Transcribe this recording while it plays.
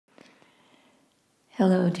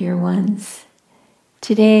Hello, dear ones.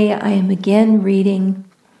 Today I am again reading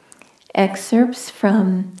excerpts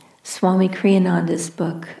from Swami Kriyananda's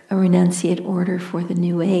book, A Renunciate Order for the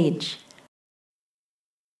New Age.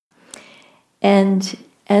 And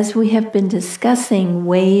as we have been discussing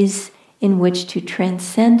ways in which to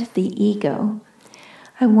transcend the ego,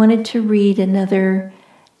 I wanted to read another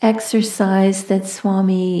exercise that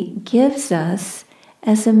Swami gives us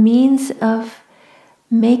as a means of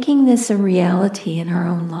making this a reality in our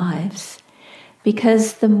own lives.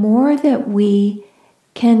 Because the more that we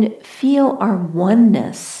can feel our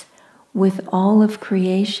oneness with all of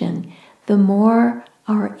creation, the more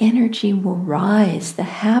our energy will rise, the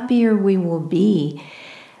happier we will be.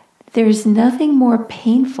 There's nothing more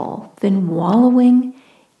painful than wallowing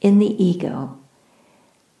in the ego.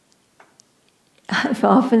 I've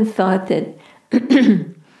often thought that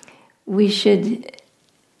we should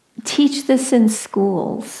teach this in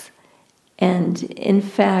schools. And in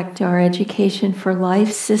fact, our Education for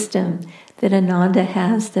Life system that Ananda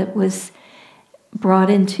has, that was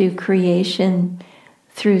brought into creation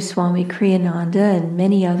through Swami Kriyananda and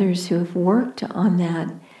many others who have worked on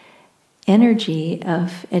that energy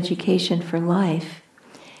of education for life,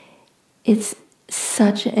 it's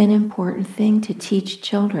such an important thing to teach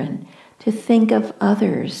children, to think of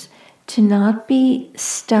others, to not be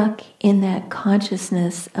stuck in that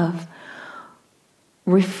consciousness of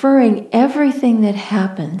referring everything that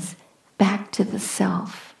happens back to the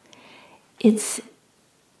self. It's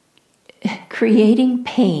creating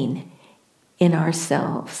pain in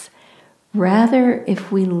ourselves. Rather,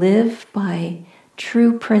 if we live by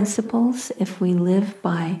true principles, if we live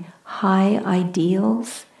by high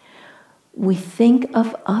ideals, we think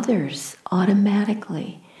of others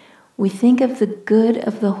automatically. We think of the good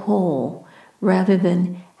of the whole rather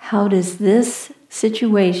than how does this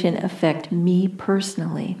situation affect me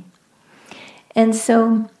personally. And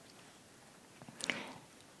so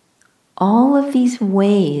all of these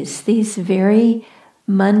ways, these very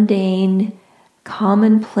mundane,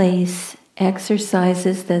 commonplace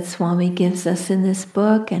exercises that Swami gives us in this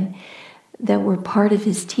book and that were part of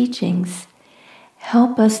his teachings,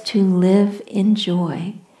 help us to live in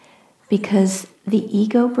joy, because the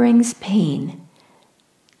ego brings pain.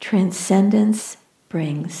 Transcendence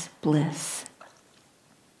brings bliss.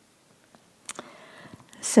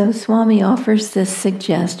 So Swami offers this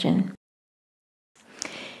suggestion.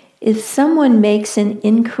 If someone makes an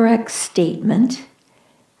incorrect statement,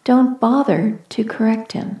 don't bother to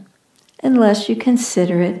correct him unless you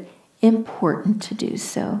consider it important to do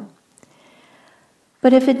so.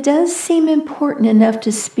 But if it does seem important enough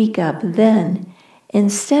to speak up, then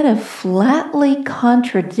instead of flatly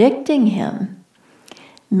contradicting him,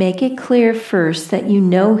 make it clear first that you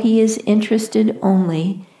know he is interested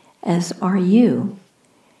only, as are you,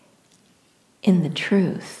 in the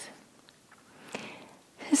truth.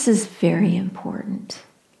 This is very important.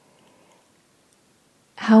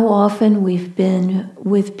 How often we've been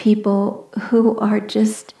with people who are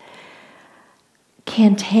just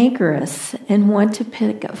cantankerous and want to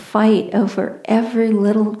pick a fight over every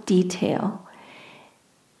little detail.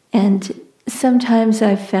 And sometimes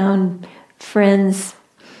I've found friends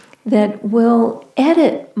that will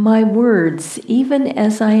edit my words even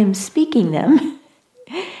as I am speaking them.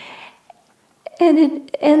 And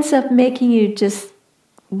it ends up making you just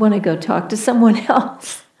want to go talk to someone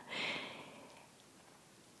else.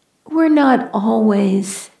 We're not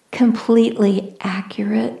always completely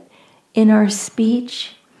accurate in our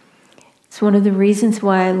speech. It's one of the reasons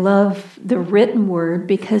why I love the written word,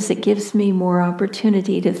 because it gives me more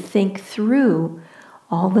opportunity to think through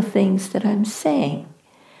all the things that I'm saying.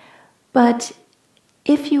 But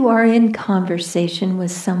if you are in conversation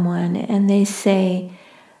with someone and they say,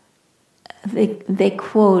 they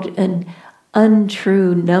quote an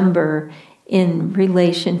untrue number in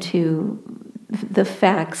relation to the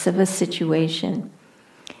facts of a situation,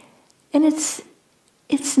 and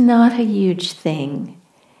it's not a huge thing,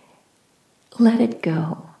 let it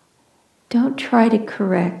go. Don't try to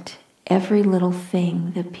correct every little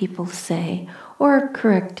thing that people say, or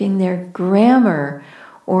correcting their grammar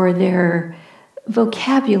or their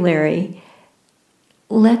vocabulary.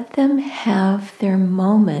 Let them have their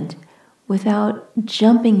moment without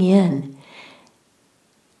jumping in.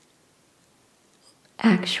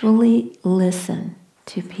 Actually listen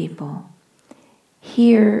to people.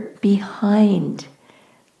 Hear behind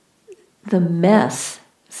the mess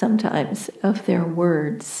sometimes of their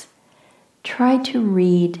words. Try to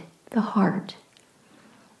read the heart.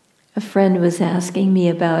 A friend was asking me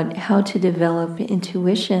about how to develop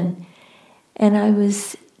intuition, and I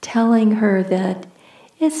was telling her that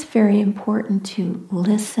it's very important to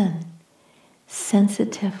listen.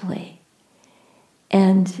 sensitively.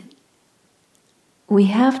 And we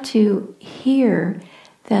have to hear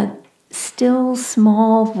that still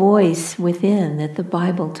small voice within that the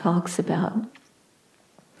Bible talks about.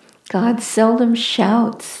 God seldom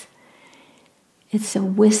shouts. It's a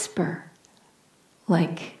whisper,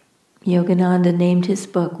 like Yogananda named his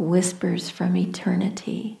book, Whispers from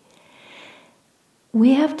Eternity.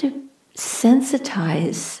 We have to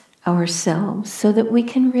sensitize ourselves so that we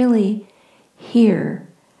can really hear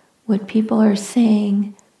what people are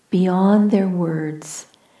saying beyond their words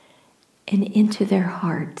and into their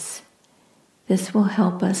hearts. This will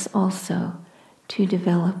help us also to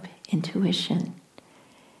develop intuition.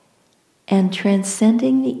 And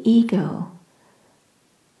transcending the ego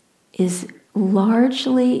is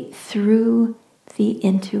largely through the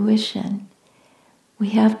intuition. We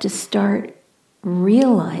have to start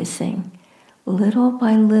realizing little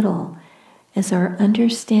by little as our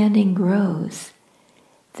understanding grows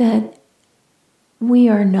that we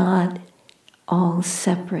are not all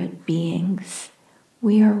separate beings.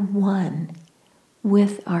 We are one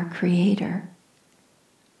with our Creator.